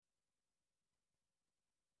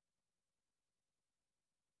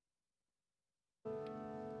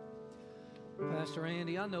Pastor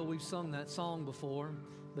Andy, I know we've sung that song before,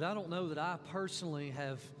 but I don't know that I personally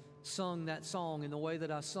have sung that song in the way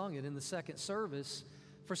that I sung it in the second service.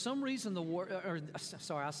 For some reason,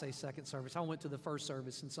 I say second service. I went to the first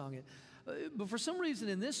service and sung it. But for some reason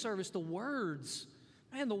in this service, the words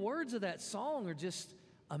of that song are just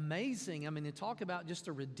amazing. I mean, they talk about just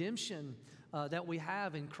the redemption that we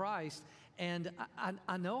have in Christ. And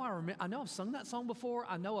I know I've sung that song before.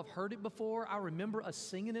 I know I've heard it before. I remember us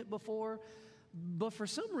singing it before. But for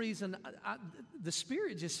some reason, the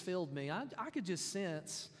Spirit just filled me. I could just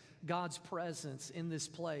sense God's presence in this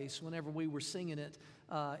place whenever we were singing it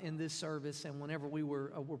in this service, and whenever we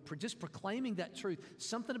were just proclaiming that truth.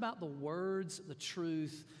 Something about the words, the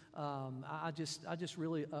truth. I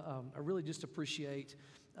really just appreciate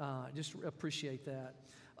that.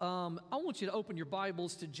 I want you to open your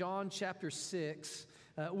Bibles to John chapter 6.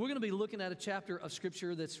 We're going to be looking at a chapter of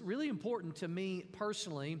Scripture that's really important to me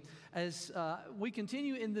personally as we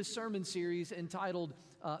continue in this sermon series entitled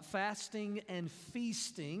Fasting and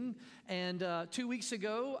Feasting. And 2 weeks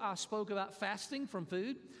ago, I spoke about fasting from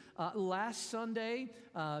food. Last Sunday,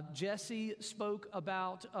 Jesse spoke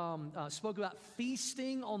about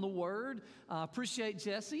feasting on the Word. Appreciate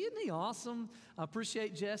Jesse. Isn't he awesome?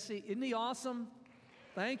 Appreciate Jesse. Isn't he awesome?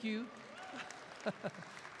 Thank you.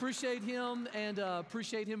 Appreciate him and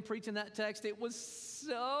appreciate him preaching that text. It was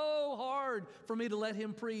so hard for me to let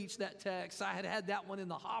him preach that text. I had that one in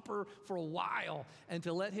the hopper for a while, and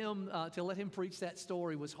to let him preach that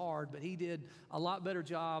story was hard. But he did a lot better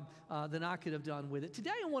job than I could have done with it. Today,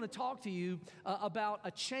 I want to talk to you about a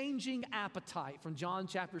changing appetite from John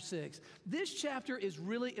chapter 6. This chapter is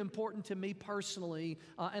really important to me personally,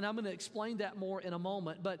 and I'm going to explain that more in a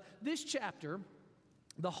moment. But this chapter,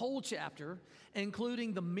 the whole chapter,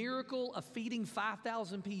 including the miracle of feeding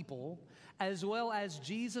 5,000 people, as well as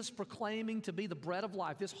Jesus proclaiming to be the bread of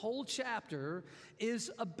life. This whole chapter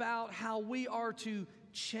is about how we are to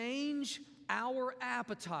change our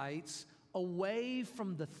appetites away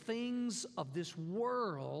from the things of this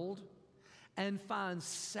world and find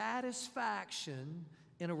satisfaction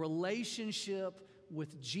in a relationship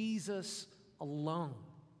with Jesus alone.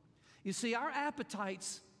 You see, our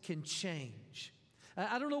appetites can change.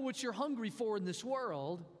 I don't know what you're hungry for in this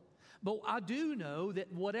world, but I do know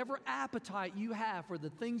that whatever appetite you have for the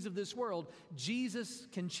things of this world, Jesus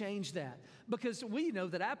can change that. Because we know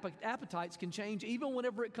that appetites can change even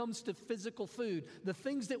whenever it comes to physical food. The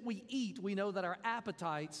things that we eat, we know that our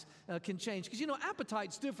appetites can change. Because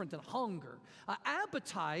appetite's different than hunger.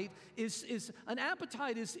 Appetite is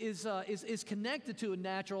connected to a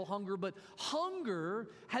natural hunger, but hunger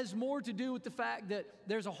has more to do with the fact that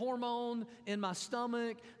there's a hormone in my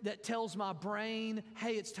stomach that tells my brain,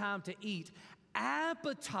 hey, it's time to eat.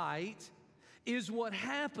 Appetite is what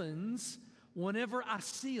happens whenever I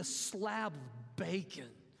see a slab of bacon.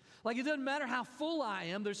 Like, it doesn't matter how full I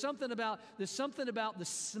am, there's something about the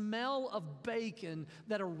smell of bacon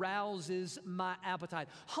that arouses my appetite.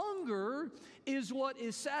 Hunger is what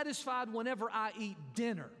is satisfied whenever I eat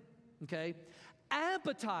dinner, okay?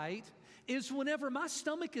 Appetite is whenever my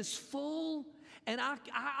stomach is full and I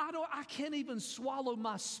can't even swallow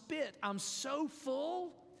my spit. I'm so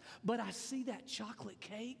full, but I see that chocolate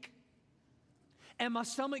cake and my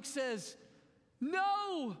stomach says,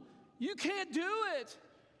 no, you can't do it.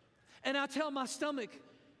 And I tell my stomach,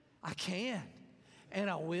 I can, and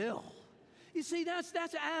I will. You see, that's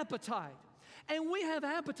appetite. And we have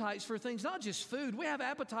appetites for things, not just food. We have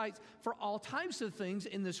appetites for all types of things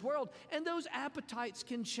in this world, and those appetites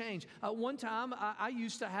can change. One time, I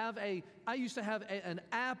used to have an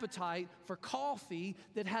appetite for coffee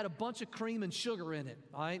that had a bunch of cream and sugar in it.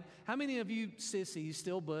 Right? How many of you sissies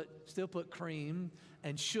still put cream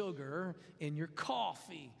and sugar in your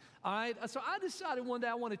coffee? All right, so I decided one day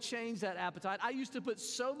I want to change that appetite. I used to put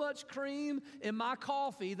so much cream in my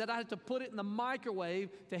coffee that I had to put it in the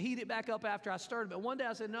microwave to heat it back up after I stirred it. But one day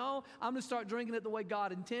I said, no, I'm going to start drinking it the way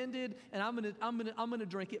God intended, and I'm going to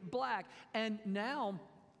drink it black. And now,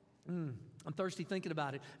 I'm thirsty thinking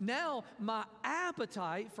about it. Now, my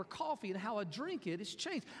appetite for coffee and how I drink it has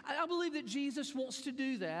changed. I believe that Jesus wants to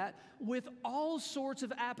do that with all sorts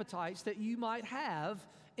of appetites that you might have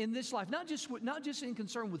in this life, not just in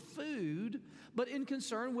concern with food, but in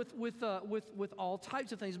concern with all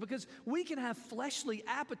types of things. Because we can have fleshly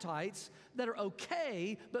appetites that are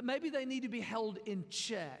okay, but maybe they need to be held in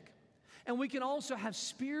check. And we can also have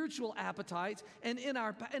spiritual appetites. And in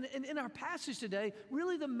our passage today,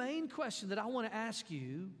 really the main question that I want to ask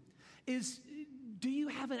you is, do you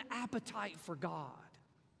have an appetite for God?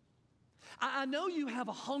 I know you have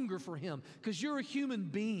a hunger for Him because you're a human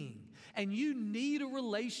being and you need a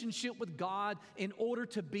relationship with God in order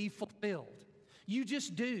to be fulfilled. You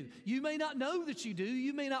just do. You may not know that you do.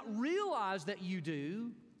 You may not realize that you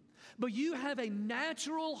do. But you have a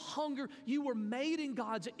natural hunger. You were made in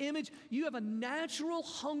God's image. You have a natural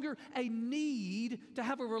hunger, a need to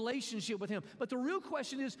have a relationship with Him. But the real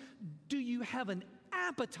question is, do you have an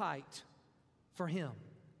appetite for Him?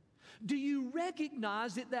 Do you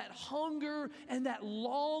recognize that that hunger and that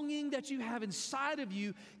longing that you have inside of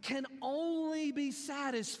you can only be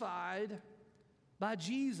satisfied by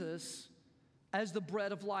Jesus as the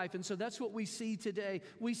bread of life? And so that's what we see today.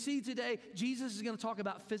 We see today Jesus is going to talk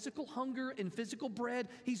about physical hunger and physical bread.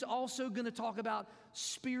 He's also going to talk about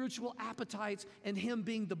spiritual appetites and Him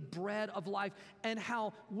being the bread of life, and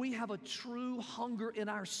how we have a true hunger in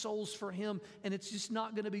our souls for Him, and it's just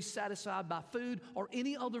not going to be satisfied by food or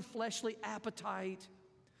any other fleshly appetite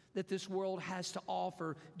that this world has to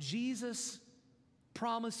offer. Jesus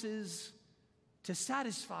promises to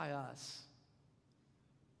satisfy us.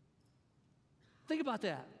 Think about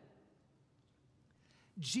that.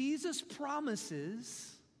 Jesus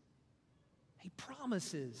promises, He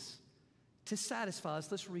promises to satisfy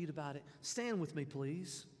us. Let's read about it. Stand with me,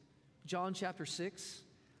 please. John chapter 6.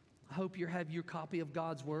 I hope you have your copy of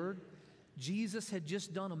God's Word. Jesus had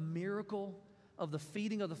just done a miracle of the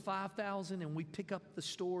feeding of the 5,000, and we pick up the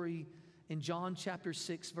story in John chapter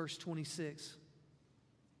 6, verse 26.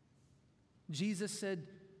 Jesus said,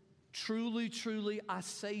 "Truly, truly, I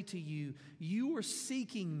say to you, you are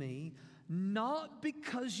seeking me not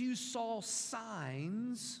because you saw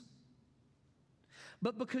signs,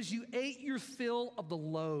 but because you ate your fill of the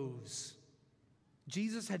loaves."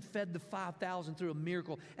 Jesus had fed the 5,000 through a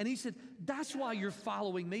miracle. And He said, that's why you're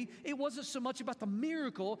following me. It wasn't so much about the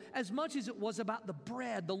miracle as much as it was about the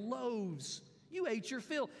bread, the loaves. You ate your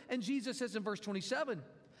fill. And Jesus says in verse 27,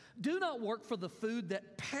 "Do not work for the food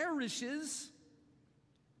that perishes,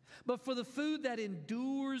 but for the food that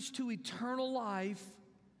endures to eternal life,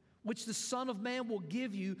 which the Son of Man will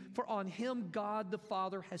give you, for on Him God the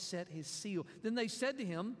Father has set His seal." Then they said to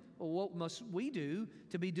Him, "Well, what must we do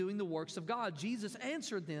to be doing the works of God?" Jesus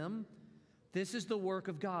answered them, "This is the work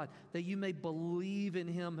of God, that you may believe in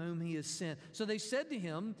Him whom He has sent." So they said to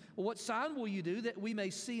Him, "Well, what sign will you do that we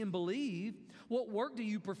may see and believe? What work do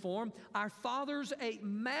you perform? Our fathers ate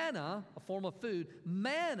manna," a form of food,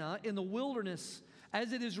 "manna in the wilderness.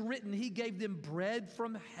 As it is written, He gave them bread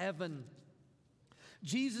from heaven."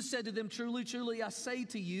 Jesus said to them, "Truly, truly, I say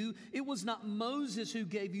to you, it was not Moses who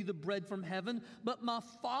gave you the bread from heaven, but my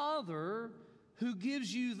Father who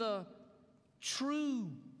gives you the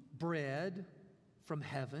true bread from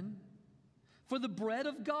heaven. For the bread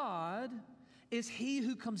of God is He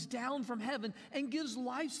who comes down from heaven and gives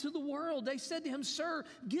life to the world." They said to Him, "Sir,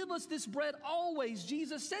 give us this bread always."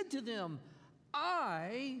 Jesus said to them,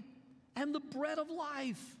 "I am the bread of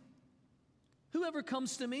life. Whoever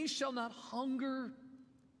comes to me shall not hunger,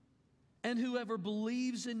 and whoever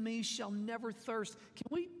believes in me shall never thirst."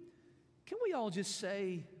 Can we all just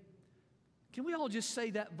say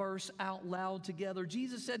that verse out loud together?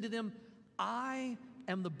 Jesus said to them, "I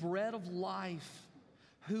am the bread of life.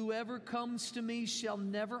 Whoever comes to me shall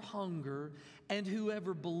never hunger, and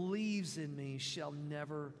whoever believes in me shall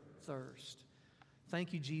never thirst."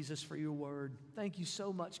 Thank you, Jesus, for your word. Thank you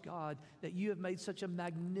so much, God, that you have made such a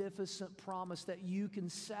magnificent promise that you can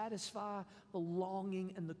satisfy the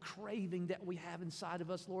longing and the craving that we have inside of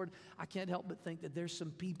us, Lord. I can't help but think that there's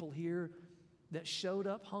some people here that showed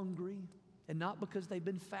up hungry, and not because they've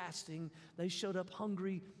been fasting. They showed up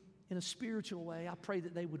hungry in a spiritual way. I pray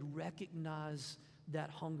that they would recognize that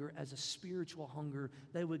hunger as a spiritual hunger.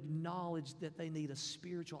 They would acknowledge that they need a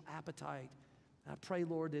spiritual appetite. I pray,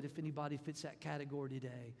 Lord, that if anybody fits that category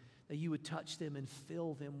today, that you would touch them and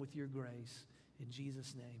fill them with your grace. In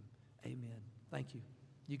Jesus' name, amen. Thank you.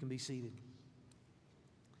 You can be seated.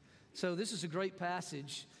 So this is a great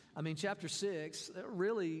passage. I mean, chapter 6,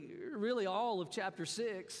 really all of chapter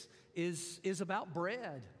 6 is about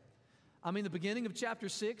bread. I mean, the beginning of chapter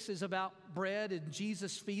 6 is about bread and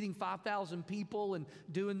Jesus feeding 5,000 people and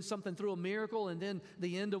doing something through a miracle. And then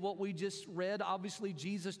the end of what we just read, obviously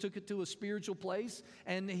Jesus took it to a spiritual place,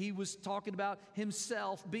 and He was talking about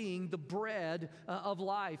Himself being the bread of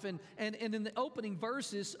life. And in the opening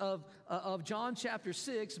verses of John chapter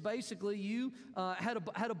 6, basically you had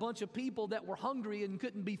a bunch of people that were hungry and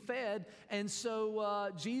couldn't be fed. And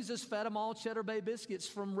so Jesus fed them all Cheddar Bay biscuits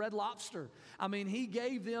from Red Lobster. I mean, He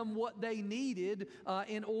gave them what they they needed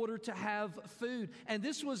in order to have food. And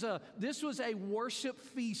this was a worship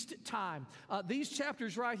feast time. These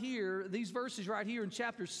chapters right here, these verses right here in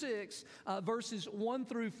chapter 6, verses 1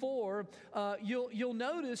 through 4, you'll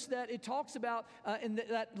notice that it talks about, in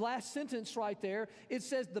that last sentence right there, it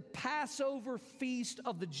says the Passover feast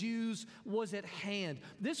of the Jews was at hand.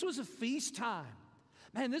 This was a feast time.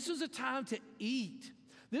 Man, this was a time to eat.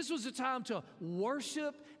 This was a time to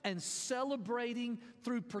worship and celebrating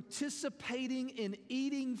through participating in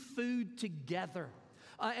eating food together.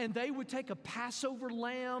 And they would take a Passover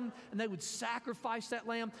lamb and they would sacrifice that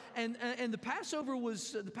lamb. And the Passover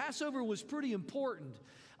was pretty important.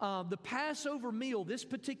 The Passover meal, this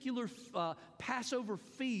particular Passover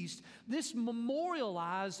feast, this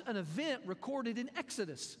memorialized an event recorded in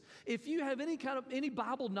Exodus. If you have any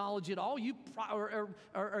Bible knowledge at all,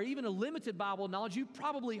 or even a limited Bible knowledge, you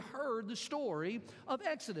probably heard the story of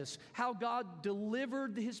Exodus, how God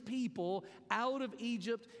delivered His people out of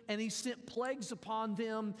Egypt, and He sent plagues upon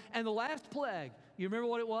them. And the last plague, you remember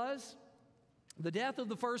what it was? The death of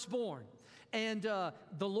the firstborn. And the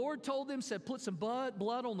Lord told them, said, put some blood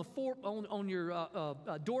on your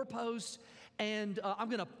doorposts, and I'm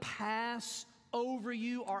going to pass over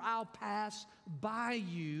you, or I'll pass by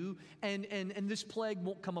you, and this plague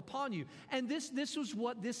won't come upon you. And this was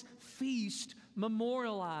what this feast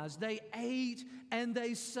memorialized. They ate and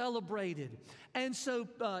they celebrated. And so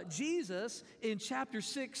Jesus, in chapter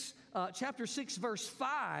 6, verse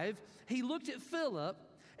 5, he looked at Philip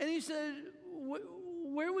and he said,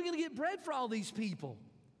 where are we going to get bread for all these people?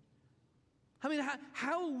 I mean,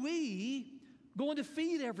 how are we going to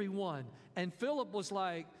feed everyone? And Philip was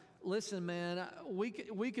like, listen, man, we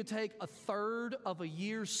could take a third of a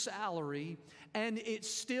year's salary and it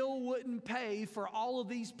still wouldn't pay for all of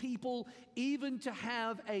these people even to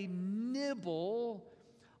have a nibble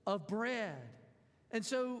of bread. And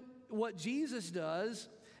so what Jesus does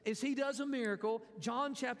is He does a miracle.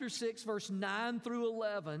 John chapter 6, verse 9 through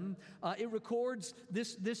 11, it records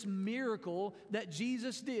this miracle that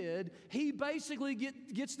Jesus did. He basically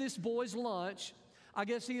gets this boy's lunch. I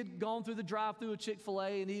guess he had gone through the drive-thru of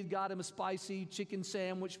Chick-fil-A and he had got him a spicy chicken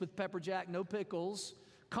sandwich with pepper jack, no pickles,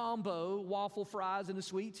 combo, waffle fries, and a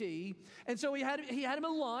sweet tea. And so he had him a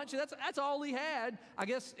lunch, and that's all he had. I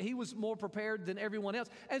guess he was more prepared than everyone else.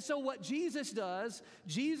 And so what Jesus does,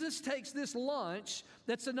 Jesus takes this lunch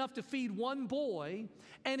that's enough to feed one boy,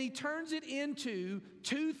 and He turns it into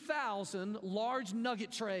 2,000 large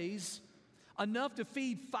nugget trays, enough to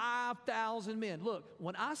feed 5,000 men. Look,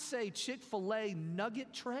 when I say Chick-fil-A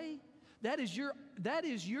nugget tray, that is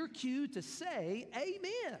your cue to say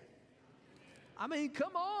amen. I mean,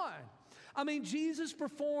 come on. I mean, Jesus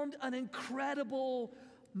performed an incredible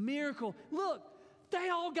miracle. Look, they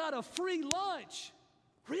all got a free lunch.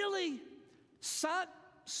 Really?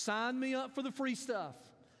 Sign me up for the free stuff.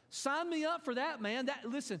 Sign me up for that, man.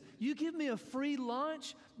 Listen, you give me a free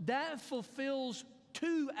lunch, that fulfills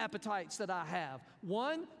two appetites that I have.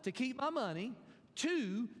 One, to keep my money.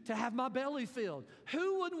 Two, to have my belly filled.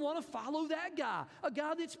 Who wouldn't want to follow that guy? A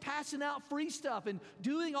guy that's passing out free stuff and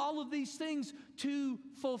doing all of these things to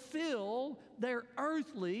fulfill their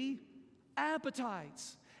earthly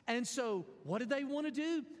appetites. And so, what did they want to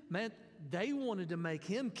do? Man, they wanted to make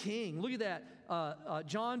Him king. Look at that.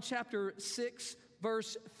 John chapter 6,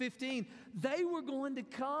 verse 15. They were going to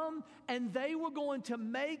come and they were going to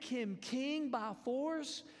make Him king by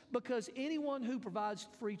force, because anyone who provides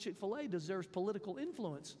free Chick-fil-A deserves political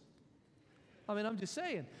influence. I mean, I'm just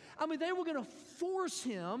saying. I mean, they were going to force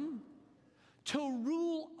Him to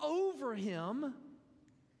rule over him.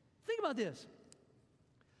 Think about this.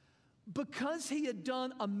 Because He had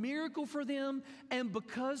done a miracle for them, and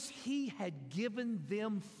because He had given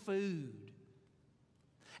them food,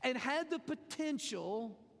 and had the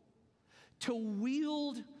potential to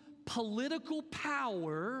wield political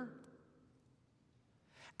power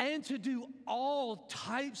and to do all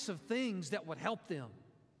types of things that would help them.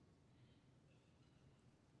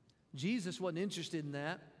 Jesus wasn't interested in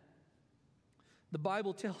that. The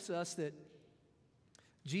Bible tells us that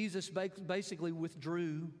Jesus basically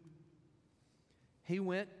withdrew. He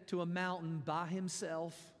went to a mountain by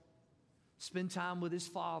Himself, spend time with His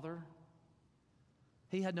Father.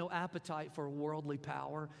 He had no appetite for worldly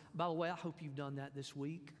power. By the way, I hope you've done that this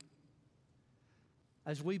week.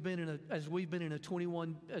 As we've been in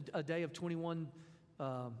a day of 21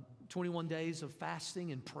 days of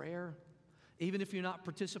fasting and prayer. Even if you're not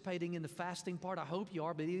participating in the fasting part, I hope you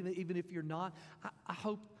are. But even if you're not, I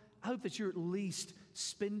hope that you're at least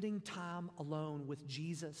spending time alone with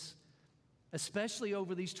Jesus. especially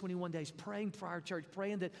over these 21 days, praying for our church,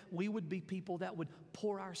 praying that we would be people that would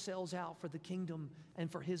pour ourselves out for the kingdom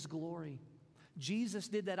and for His glory. Jesus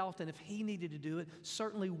did that often. If He needed to do it,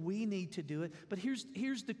 certainly we need to do it. But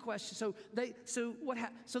here's the question. So they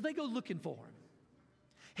go looking for Him.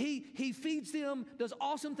 He feeds them, does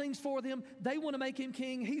awesome things for them. They want to make Him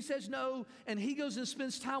king. He says no, and He goes and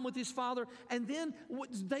spends time with His Father. And then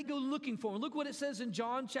they go looking for Him. Look what it says in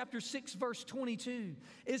John chapter 6, verse 22.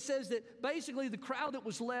 It says that basically the crowd that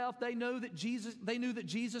was left, they knew that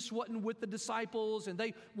Jesus wasn't with the disciples, and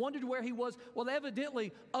they wondered where He was. Well,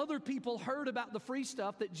 evidently, other people heard about the free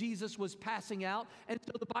stuff that Jesus was passing out. And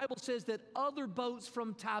so the Bible says that other boats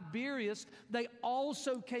from Tiberias, they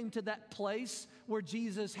also came to that place where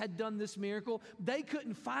Jesus had done this miracle. They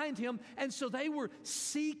couldn't find Him, and so they were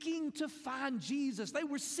seeking to find Jesus. They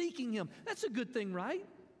were seeking Him. That's a good thing, right?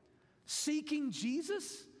 Seeking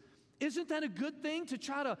Jesus? Isn't that a good thing, to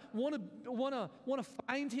try to want to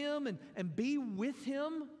find Him and be with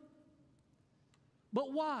Him?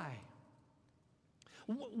 But why?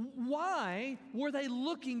 Why were they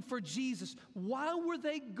looking for Jesus? Why were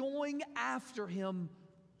they going after Him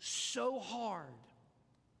so hard?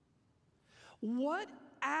 What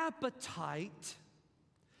appetite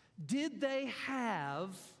did they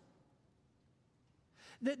have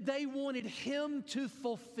that they wanted Him to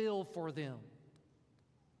fulfill for them?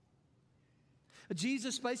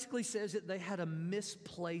 Jesus basically says that they had a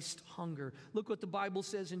misplaced hunger. Look what the Bible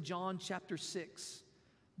says in John chapter 6,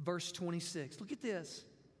 verse 26. Look at this.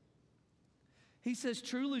 He says,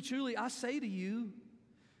 "Truly, truly, I say to you,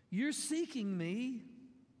 you're seeking me,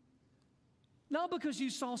 not because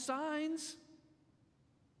you saw signs,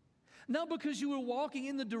 not because you were walking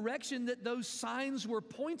in the direction that those signs were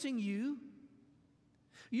pointing you.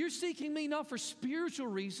 You're seeking me not for spiritual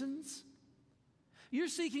reasons. You're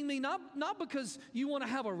seeking me not because you want to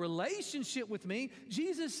have a relationship with me."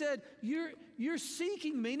 Jesus said, you're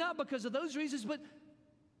seeking me not because of those reasons, but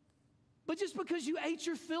just because you ate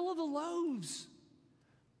your fill of the loaves.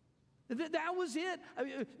 That was it.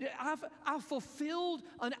 I fulfilled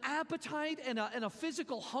an appetite and a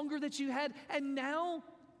physical hunger that you had, and now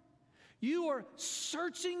you are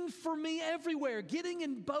searching for me everywhere, getting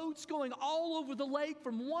in boats, going all over the lake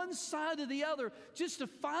from one side to the other just to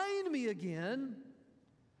find me again,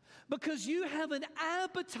 because you have an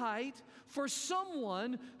appetite for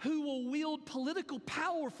someone who will wield political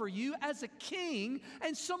power for you as a king,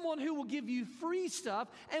 and someone who will give you free stuff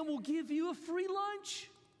and will give you a free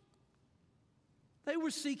lunch. They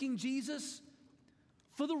were seeking Jesus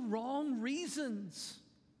for the wrong reasons.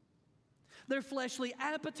 Their fleshly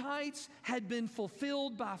appetites had been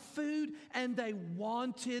fulfilled by food, and they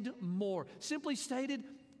wanted more. Simply stated,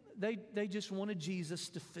 they just wanted Jesus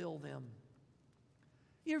to fill them.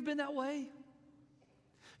 You ever been that way?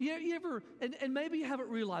 You ever, and maybe you haven't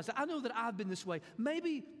realized it. I know that I've been this way.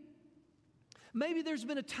 Maybe there's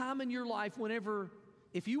been a time in your life whenever,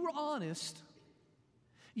 if you were honest,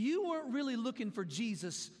 you weren't really looking for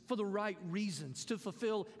Jesus for the right reasons, to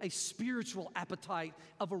fulfill a spiritual appetite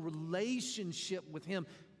of a relationship with Him.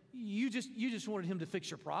 You just wanted Him to fix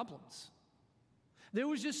your problems. There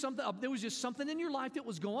was just something in your life that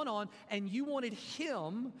was going on, and you wanted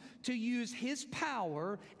Him to use His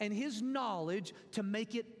power and His knowledge to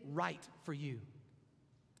make it right for you.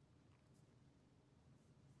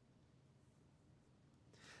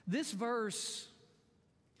 This verse,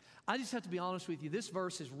 I just have to be honest with you, this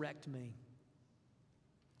verse has wrecked me.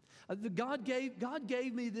 God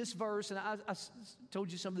gave me this verse, and I told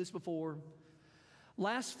you some of this before.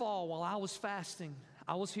 Last fall, while I was fasting,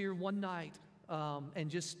 I was here one night, and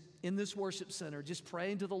just in this worship center, just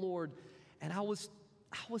praying to the Lord, and I was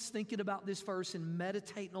thinking about this verse and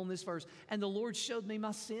meditating on this verse, and the Lord showed me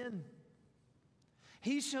my sin.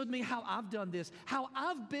 He showed me how I've done this, how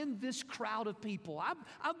I've been this crowd of people.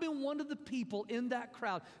 I've been one of the people in that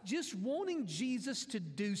crowd, just wanting Jesus to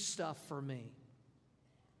do stuff for me.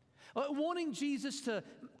 Wanting Jesus to,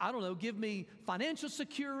 I don't know, give me financial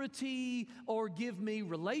security, or give me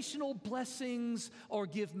relational blessings, or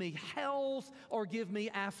give me health, or give me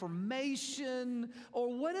affirmation,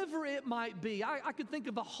 or whatever it might be. I could think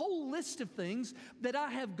of a whole list of things that I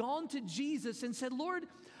have gone to Jesus and said, "Lord,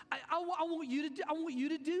 I want you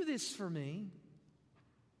to do this for me."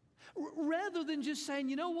 Rather than just saying,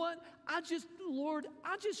 "You know what? Lord,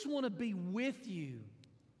 I just want to be with you."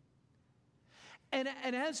 And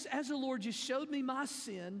as the Lord just showed me my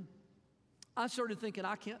sin, I started thinking,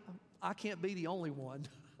 I can't be the only one.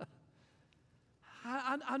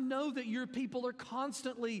 I know that your people are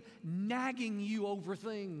constantly nagging you over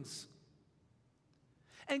things.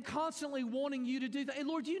 and constantly wanting you to do that. And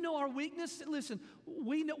Lord, you know our weakness. Listen,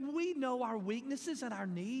 we know our weaknesses and our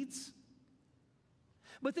needs.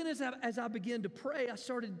 But then as I began to pray, I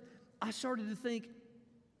started to think,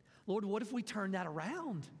 Lord, what if we turn that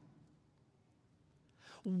around?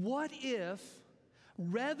 What if,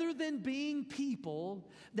 rather than being people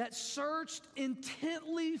that searched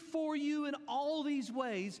intently for you in all these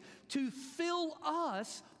ways to fill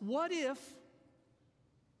us, what if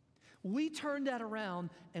we turned that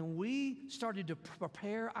around and we started to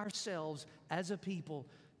prepare ourselves as a people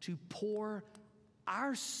to pour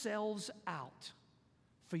ourselves out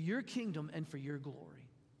for your kingdom and for your glory?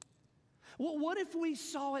 Well, what if we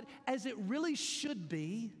saw it as it really should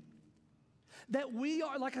be? That we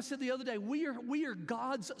are, like I said the other day, we are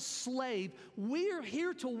God's slave. We are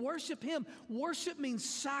here to worship Him. Worship means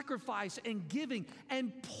sacrifice and giving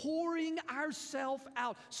and pouring ourselves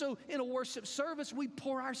out. So in a worship service, we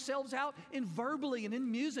pour ourselves out in verbally and in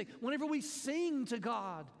music. Whenever we sing to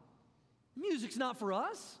God, music's not for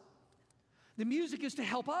us. The music is to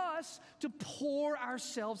help us to pour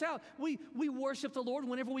ourselves out. We worship the Lord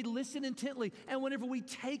whenever we listen intently and whenever we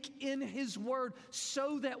take in His Word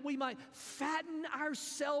so that we might fatten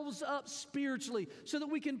ourselves up spiritually, so that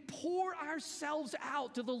we can pour ourselves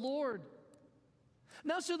out to the Lord.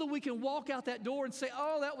 Not so that we can walk out that door and say,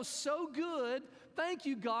 oh, that was so good. Thank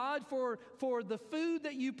you, God, for the food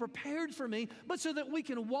that you prepared for me. But so that we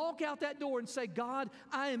can walk out that door and say, God,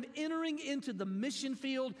 I am entering into the mission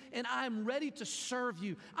field and I am ready to serve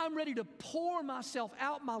you. I'm ready to pour myself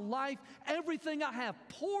out, my life, everything I have.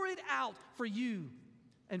 Pour it out for you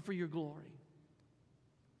and for your glory.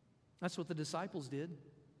 That's what the disciples did.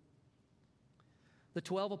 The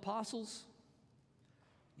 12 apostles,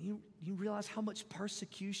 you realize how much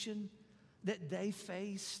persecution that they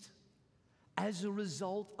faced as a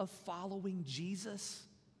result of following Jesus?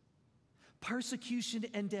 Persecution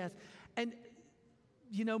and death. And,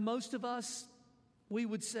 most of us, we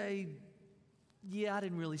would say, yeah, I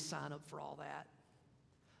didn't really sign up for all that.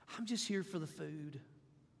 I'm just here for the food.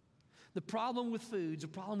 The problem with foods, the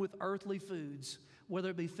problem with earthly foods, whether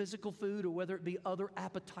it be physical food or whether it be other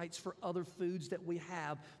appetites for other foods that we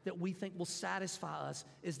have that we think will satisfy us,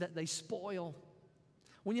 is that they spoil.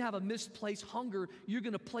 When you have a misplaced hunger, you're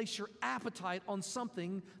going to place your appetite on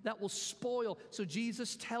something that will spoil. So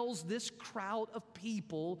Jesus tells this crowd of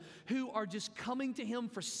people who are just coming to Him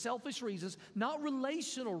for selfish reasons, not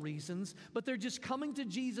relational reasons, but they're just coming to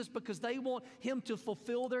Jesus because they want Him to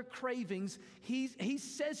fulfill their cravings. He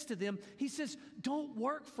says to them, He says, don't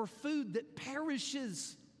work for food that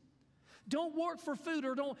perishes. Don't work for food,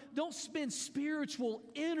 or don't spend spiritual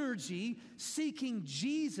energy seeking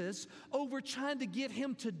Jesus over trying to get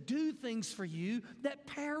Him to do things for you that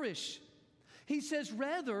perish. He says,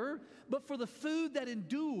 rather, but for the food that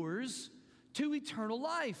endures to eternal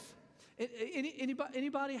life.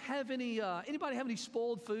 Anybody have any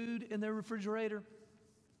spoiled food in their refrigerator?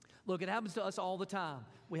 Look, it happens to us all the time.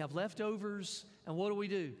 We have leftovers, and what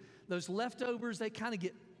do? Those leftovers, they kind of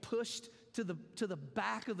get pushed to the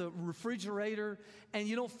back of the refrigerator, and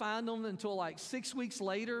you don't find them until like 6 weeks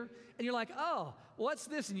later, and you're like, oh, what's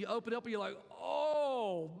this? And you open it up and you're like,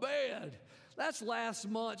 oh man, that's last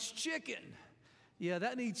month's chicken. Yeah,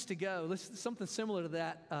 that needs to go. Something similar to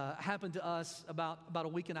that happened to us about a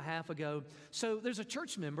week and a half ago. So there's a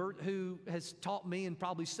church member who has taught me and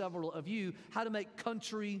probably several of you how to make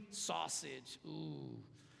country sausage. Ooh.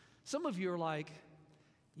 Some of you are like,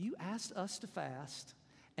 you asked us to fast,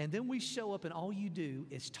 and then we show up and all you do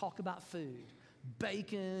is talk about food.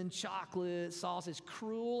 Bacon, chocolate, sausage,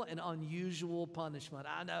 cruel and unusual punishment.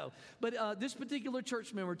 I know. But this particular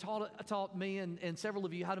church member taught me and several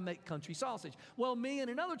of you how to make country sausage. Well, me and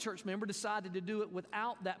another church member decided to do it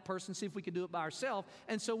without that person, see if we could do it by ourselves.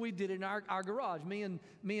 And so we did it in our garage. Me and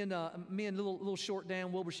little short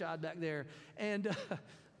Dan Wilbershide back there. And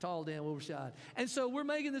tall Dan Wilbershide. And so we're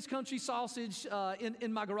making this country sausage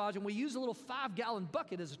in my garage, and we use a little 5-gallon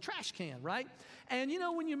bucket as a trash can, right? And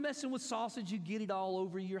when you're messing with sausage, you get it all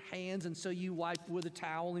over your hands, and so you wipe with a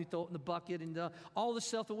towel and you throw it in the bucket, and all the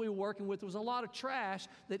stuff that we were working with, there was a lot of trash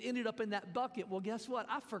that ended up in that bucket. Well, guess what?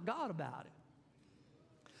 I forgot about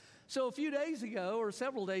it. So a few days ago, or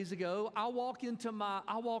several days ago, I walk into my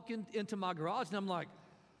garage, and I'm like,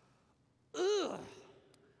 ugh.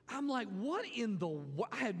 I'm like, what in the world?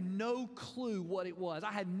 I had no clue what it was.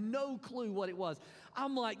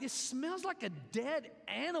 I'm like, this smells like a dead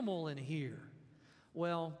animal in here.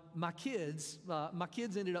 Well, my kids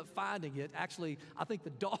ended up finding it. Actually, I think the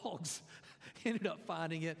dogs ended up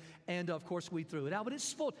finding it, and of course we threw it out. But it's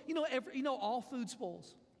spoiled. All food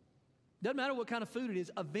spoils. Doesn't matter what kind of food it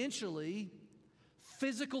is. Eventually,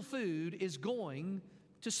 physical food is going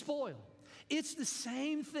to spoil. It's the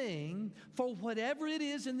same thing for whatever it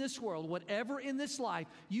is in this world, whatever in this life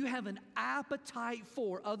you have an appetite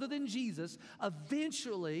for other than Jesus,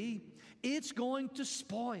 eventually it's going to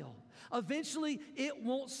spoil. Eventually it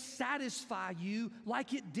won't satisfy you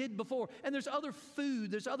like it did before. And there's other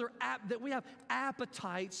food, that we have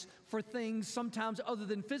appetites for things sometimes other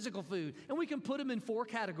than physical food. And we can put them in 4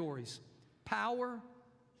 categories: power,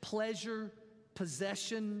 pleasure,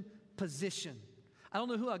 possession, position. I don't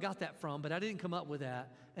know who I got that from, but I didn't come up with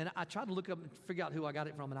that. And I tried to look up and figure out who I got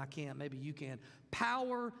it from, and I can't. Maybe you can.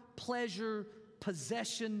 Power, pleasure,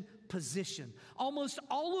 possession, position. Almost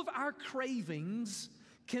all of our cravings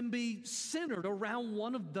can be centered around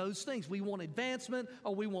one of those things. We want advancement,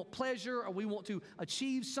 or we want pleasure, or we want to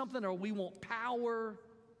achieve something, or we want power.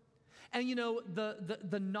 And you know,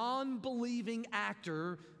 the non-believing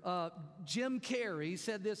actor, Jim Carrey,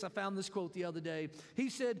 said this. I found this quote the other day. He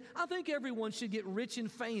said, "I think everyone should get rich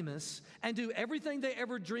and famous and do everything they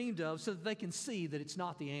ever dreamed of so that they can see that it's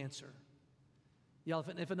not the answer." Y'all,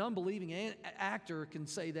 if an unbelieving actor can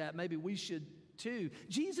say that, maybe we should too.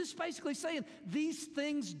 Jesus is basically saying these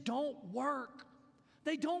things don't work.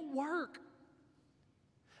 They don't work.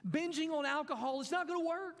 Binging on alcohol is not going to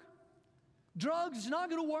work. Drugs is not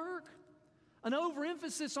going to work. An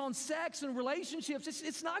overemphasis on sex and relationships,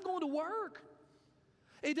 it's not going to work.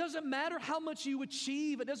 It doesn't matter how much you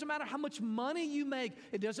achieve. It doesn't matter how much money you make.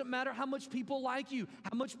 It doesn't matter how much people like you,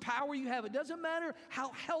 how much power you have. It doesn't matter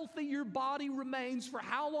how healthy your body remains for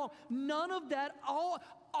how long. None of that,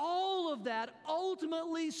 all of that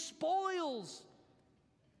ultimately spoils.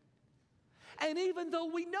 And even though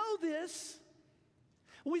we know this,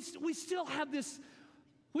 we still have this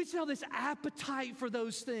appetite for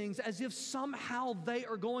those things as if somehow they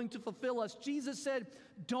are going to fulfill us. Jesus said,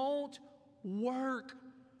 don't work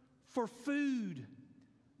for food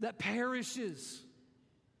that perishes.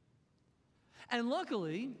 And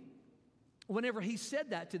luckily, whenever he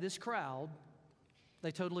said that to this crowd,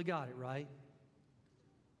 they totally got it, right?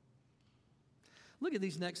 Look at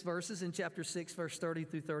these next verses in chapter 6, verse 30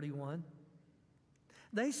 through 31.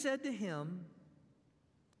 They said to him,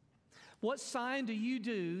 "What sign do you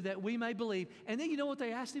do that we may believe?" And then you know what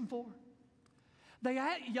they asked him for? They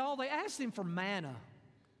asked him for manna.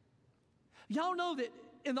 Y'all know that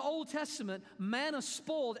in the Old Testament, manna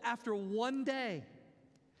spoiled after one day.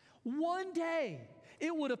 One day.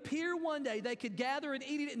 It would appear one day. They could gather and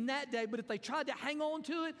eat it in that day, but if they tried to hang on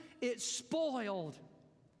to it, it spoiled.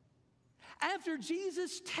 After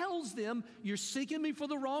Jesus tells them, "You're seeking me for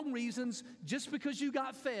the wrong reasons, just because you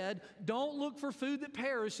got fed, don't look for food that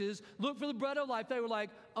perishes, look for the bread of life," they were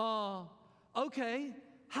like, okay,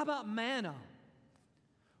 how about manna?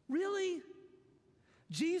 Really?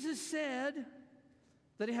 Jesus said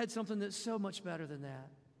that he had something that's so much better than that.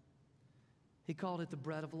 He called it the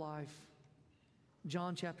bread of life.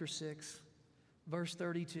 John chapter 6, verse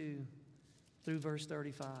 32 through verse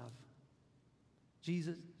 35.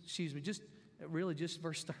 Just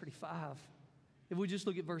verse 35. If we just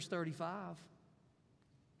look at verse 35,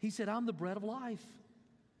 he said, "I'm the bread of life.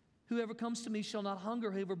 Whoever comes to me shall not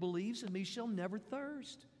hunger. Whoever believes in me shall never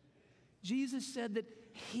thirst." Jesus said that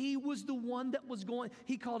he was the one that was going.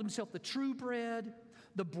 He called himself the true bread,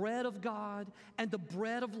 the bread of God, and the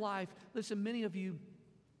bread of life. Listen, many of you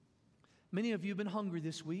have been hungry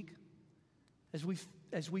this week as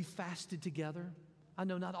we fasted together. I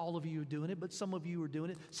know not all of you are doing it, but some of you are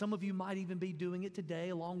doing it. Some of you might even be doing it today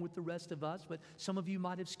along with the rest of us, but some of you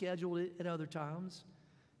might have scheduled it at other times.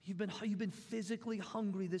 You've been physically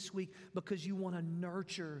hungry this week because you want to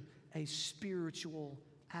nurture a spiritual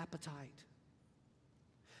appetite.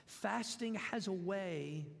 Fasting has a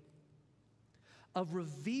way of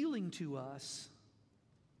revealing to us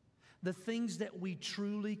the things that we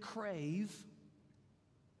truly crave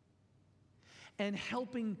and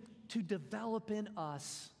helping to develop in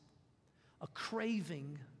us a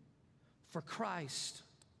craving for Christ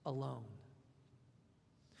alone.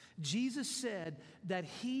 Jesus said that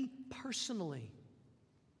he personally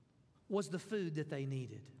was the food that they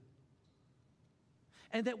needed,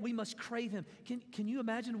 and that we must crave him. Can you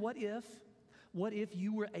imagine what if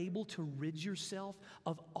you were able to rid yourself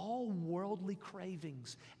of all worldly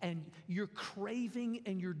cravings, and your craving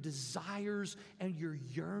and your desires and your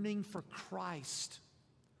yearning for Christ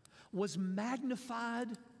was magnified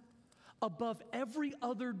above every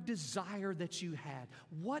other desire that you had?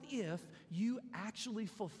 What if you actually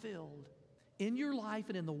fulfilled in your life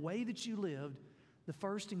and in the way that you lived the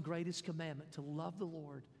first and greatest commandment, to love the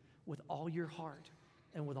Lord with all your heart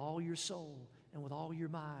and with all your soul and with all your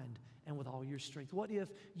mind and with all your strength? What if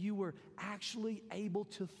you were actually able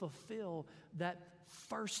to fulfill that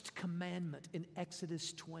first commandment in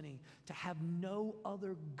Exodus 20, to have no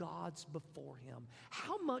other gods before him?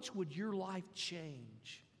 How much would your life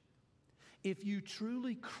change if you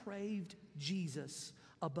truly craved Jesus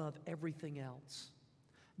above everything else?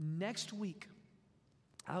 Next week,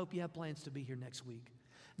 I hope you have plans to be here next week.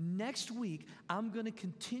 Next week, I'm going to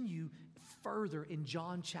continue further in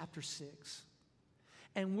John chapter 6.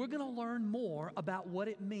 And we're going to learn more about what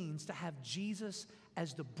it means to have Jesus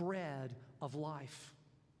as the bread of life.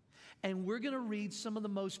 And we're going to read some of the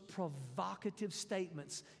most provocative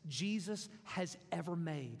statements Jesus has ever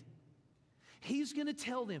made. He's going to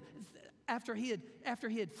tell them, after he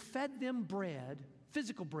had fed them bread,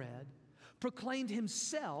 physical bread, proclaimed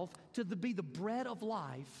himself to be the bread of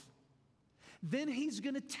life, then he's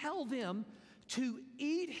going to tell them to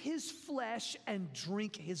eat his flesh and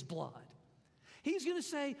drink his blood. He's going to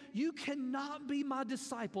say, you cannot be my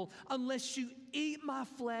disciple unless you eat my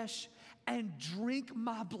flesh and drink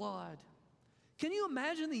my blood. Can you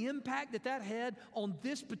imagine the impact that had on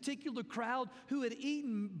this particular crowd who had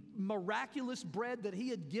eaten miraculous bread that he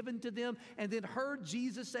had given to them and then heard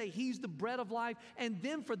Jesus say he's the bread of life, and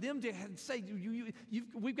then for them to say,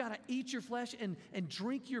 we've got to eat your flesh and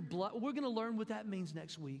drink your blood? We're going to learn what that means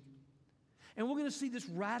next week. And we're going to see this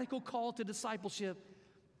radical call to discipleship.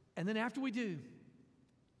 And then after we do,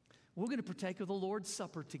 we're going to partake of the Lord's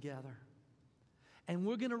Supper together. And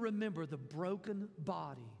we're going to remember the broken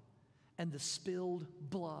body and the spilled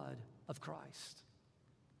blood of Christ.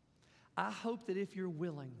 I hope that if you're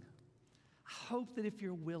willing,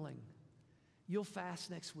 you'll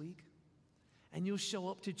fast next week and you'll show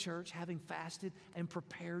up to church having fasted and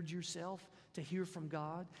prepared yourself to hear from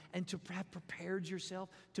God, and to have prepared yourself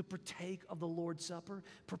to partake of the Lord's Supper,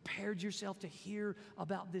 prepared yourself to hear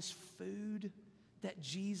about this food that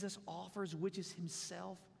Jesus offers, which is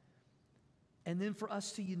himself. And then for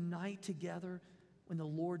us to unite together in the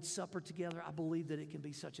Lord's Supper together, I believe that it can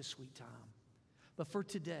be such a sweet time. But for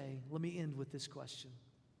today, let me end with this question.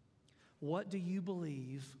 What do you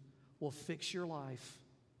believe will fix your life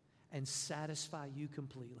and satisfy you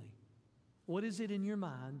completely? What is it in your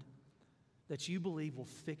mind that you believe will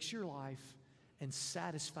fix your life and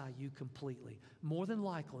satisfy you completely? More than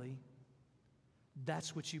likely,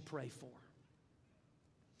 that's what you pray for.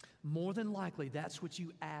 More than likely, that's what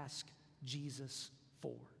you ask Jesus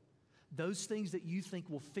for. Those things that you think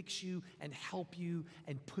will fix you and help you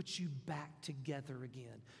and put you back together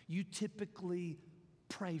again. You typically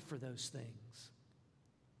pray for those things.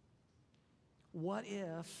 What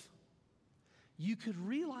if you could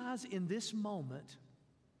realize in this moment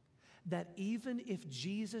that even if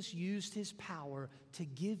Jesus used his power to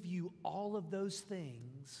give you all of those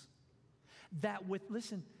things, that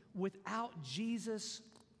without Jesus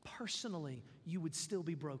personally, you would still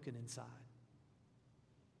be broken inside?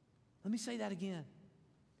 Let me say that again.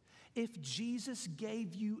 If Jesus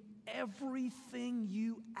gave you everything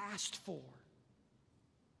you asked for,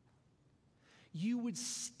 you would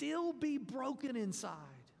still be broken inside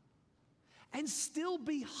and still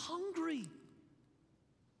be hungry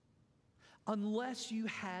unless you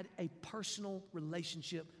had a personal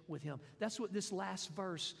relationship with him. That's what this last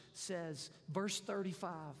verse says, verse 35.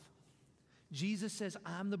 Jesus says,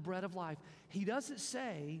 I'm the bread of life. He doesn't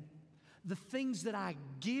say, the things that I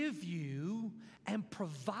give you and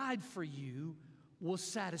provide for you will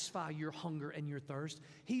satisfy your hunger and your thirst.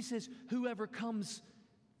 He says, whoever comes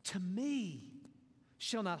to me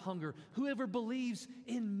shall not hunger. Whoever believes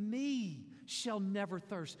in me shall never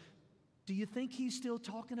thirst. Do you think he's still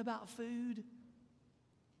talking about food?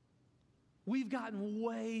 We've gotten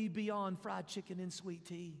way beyond fried chicken and sweet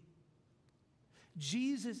tea.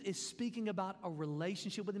 Jesus is speaking about a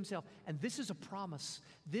relationship with himself, and this is a promise.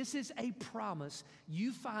 This is a promise.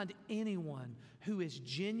 You find anyone who is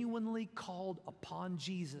genuinely called upon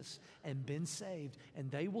Jesus and been saved,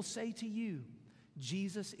 and they will say to you,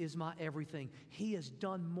 Jesus is my everything. He has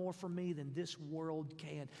done more for me than this world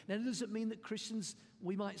can. Now, it doesn't mean that Christians,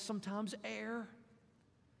 we might sometimes err.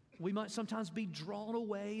 We might sometimes be drawn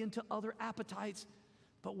away into other appetites,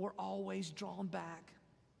 but we're always drawn back.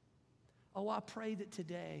 Oh, I pray that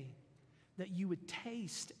today that you would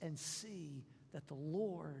taste and see that the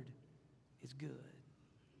Lord is good.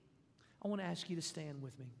 I want to ask you to stand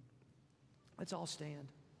with me. Let's all stand.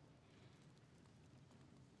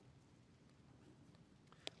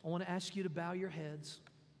 I want to ask you to bow your heads.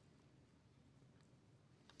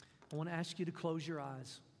 I want to ask you to close your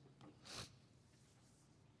eyes.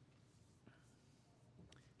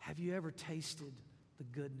 Have you ever tasted the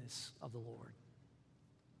goodness of the Lord?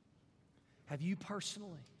 Have you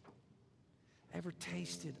personally? ever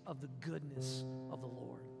tasted of the goodness of the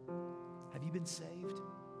Lord? Have you been saved?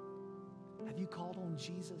 Have you called on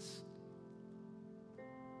Jesus?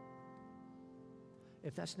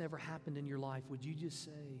 If that's never happened in your life, would you just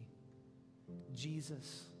say,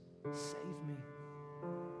 Jesus, save me?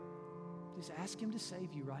 Just ask Him to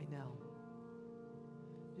save you right now.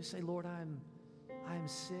 Just say, Lord, I am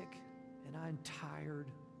sick and I'm tired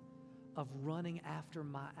of running after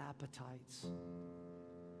my appetites.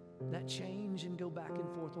 That change and go back and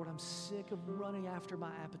forth. Lord, I'm sick of running after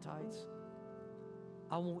my appetites.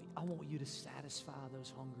 I want you to satisfy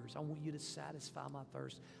those hungers. I want you to satisfy my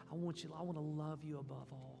thirst. I want to love you above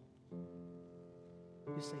all.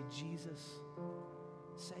 Just say, Jesus,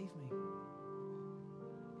 save me.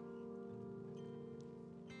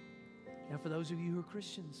 Now, for those of you who are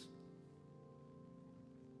Christians,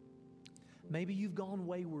 maybe you've gone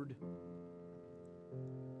wayward.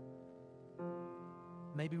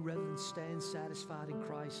 Maybe rather than staying satisfied in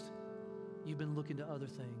Christ, you've been looking to other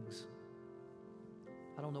things.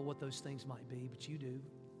 I don't know what those things might be, but you do.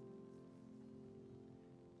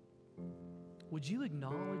 Would you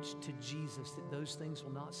acknowledge to Jesus that those things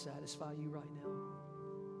will not satisfy you right now?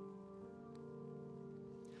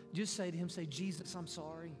 Just say to Him, say, Jesus, I'm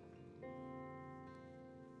sorry.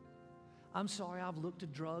 I'm sorry I've looked to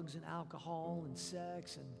drugs and alcohol and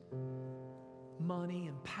sex and money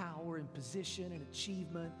and power and position and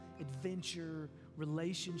achievement, adventure,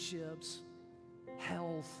 relationships,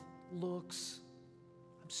 health, looks.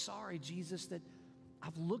 I'm sorry, Jesus, that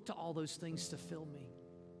I've looked to all those things to fill me.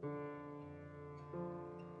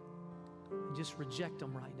 And just reject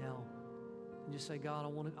them right now. And just say, God, I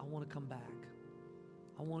want to come back.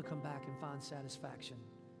 I want to come back and find satisfaction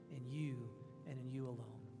in you and in you alone.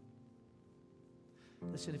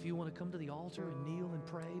 Listen, if you want to come to the altar and kneel and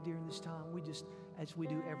pray during this time, as we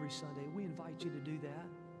do every Sunday, we invite you to do that.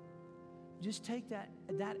 Just take that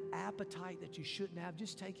appetite that you shouldn't have,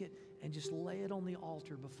 just take it and just lay it on the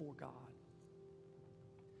altar before God.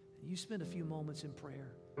 And you spend a few moments in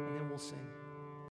prayer, and then we'll sing.